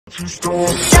What's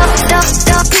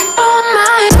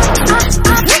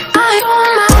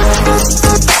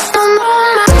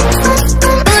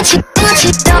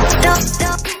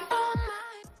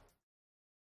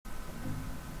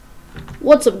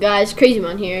up guys,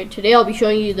 Krazymon here. Today I'll be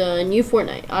showing you the new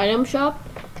Fortnite item shop.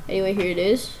 Anyway, here it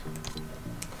is.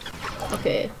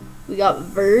 Okay, we got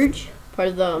VERGE, part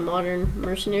of the Modern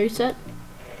Mercenary Set.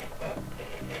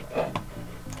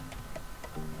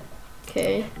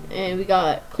 Okay, and we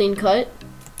got Clean Cut.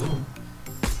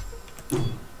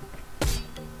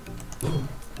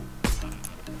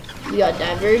 We got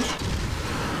Diverge.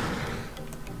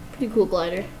 Pretty cool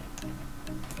glider.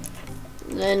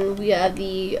 Then we have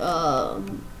the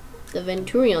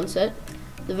Venturion set,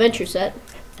 the Venture set,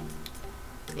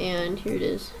 and here it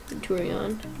is,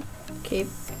 Venturion cape,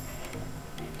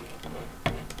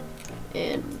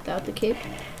 and without the cape.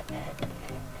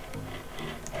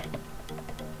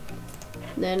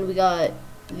 Then we got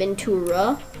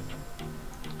Ventura,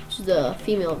 which is the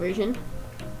female version,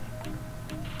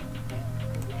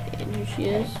 and here she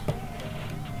is.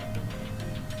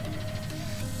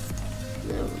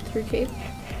 Now with her cape.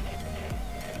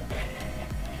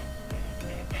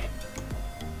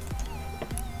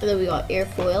 And then we got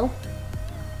Airfoil,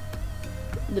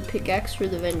 the pickaxe for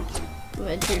the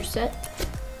Venture set.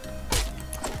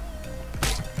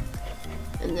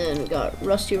 And then we got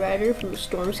Rusty Rider from the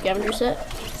Storm Scavenger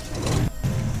set.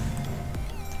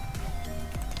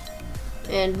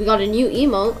 And we got a new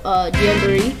emote,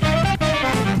 Jamboree.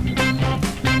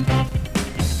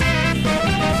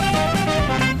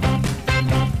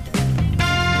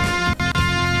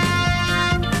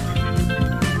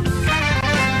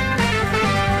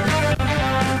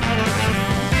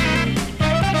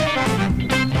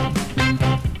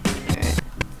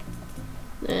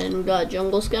 Then we got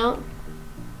Jungle Scout,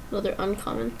 another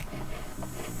uncommon.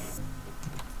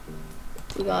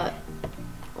 We got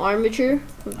Armature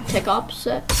from the Tech Ops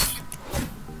set.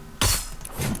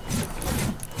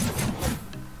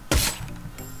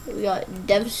 We got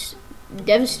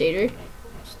Devastator,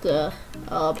 it's the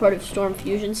part of Storm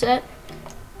Fusion set.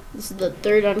 This is the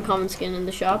third uncommon skin in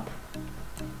the shop.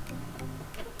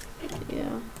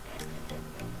 Yeah.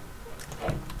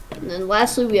 And then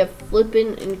lastly we have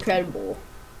Flippin' Incredible.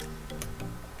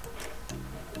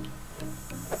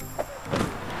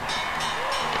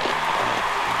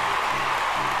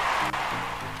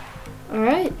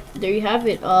 Alright, there you have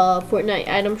it, Fortnite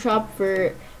item shop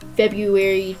for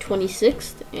February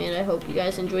 26th, and I hope you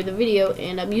guys enjoyed the video.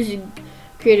 And I'm using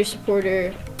creator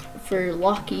supporter for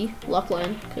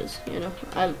Lockline, because, you know,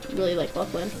 I really like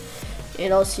Lockline.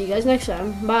 And I'll see you guys next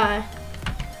time. Bye!